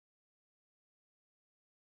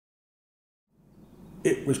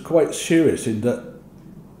it was quite serious in that,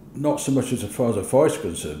 not so much as far as the forest is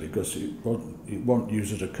concerned, because it wasn't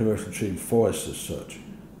used as a commercial tree in forests as such,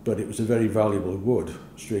 but it was a very valuable wood.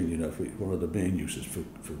 Strangely enough, one of the main uses for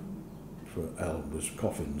elm was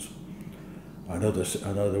coffins.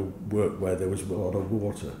 Another work where there was a lot of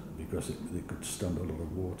water, because they could stand a lot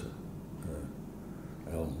of water,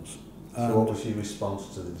 elms. So what was your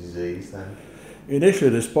response to the disease then? Initially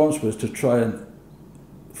the response was to try and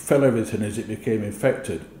fell everything as it became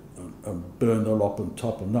infected and burn the lop on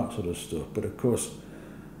top and that sort of stuff. But of course,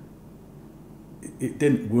 it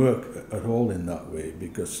didn't work at all in that way,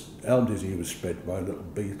 because elm disease was spread by a little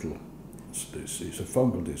beetle. It's a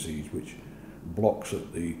fungal disease which blocks up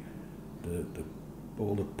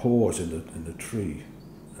all the pores in the tree,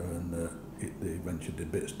 and eventually the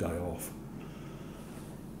bits die off.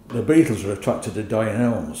 The beetles are attracted to dying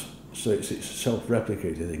elms, so it's a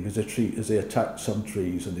self-replicating thing. As they attack some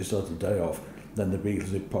trees and they start to die off, then the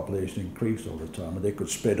beetles' population increased all the time, and they could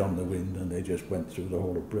spread on the wind, and they just went through the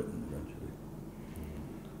whole of Britain eventually.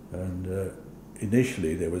 And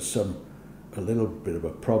initially there was a little bit of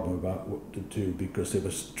a problem about what to do, because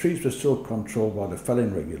trees were still controlled by the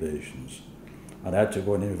felling regulations, and I had to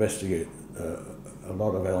go and investigate a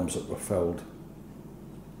lot of elms that were felled,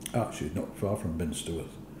 actually not far from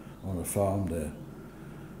Minsterworth, on a farm there,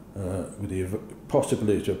 with the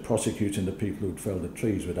possibility of prosecuting the people who'd felled the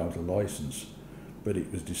trees without a licence. But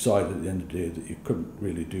it was decided at the end of the day that you couldn't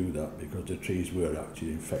really do that, because the trees were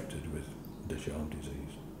actually infected with Dutch Elm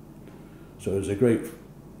Disease. So there was a great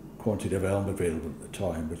quantity of elm available at the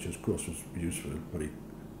time, which of course was used for very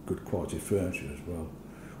good quality furniture as well,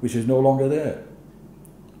 which is no longer there.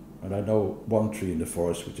 And I know one tree in the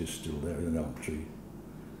forest which is still there, an elm tree,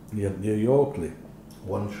 near Yorkley.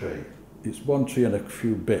 One tree? It's one tree and a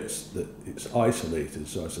few bits that it's isolated,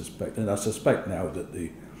 so I suspect now that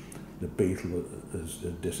the beetle has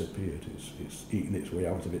disappeared. It's eaten its way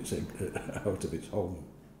out of its home.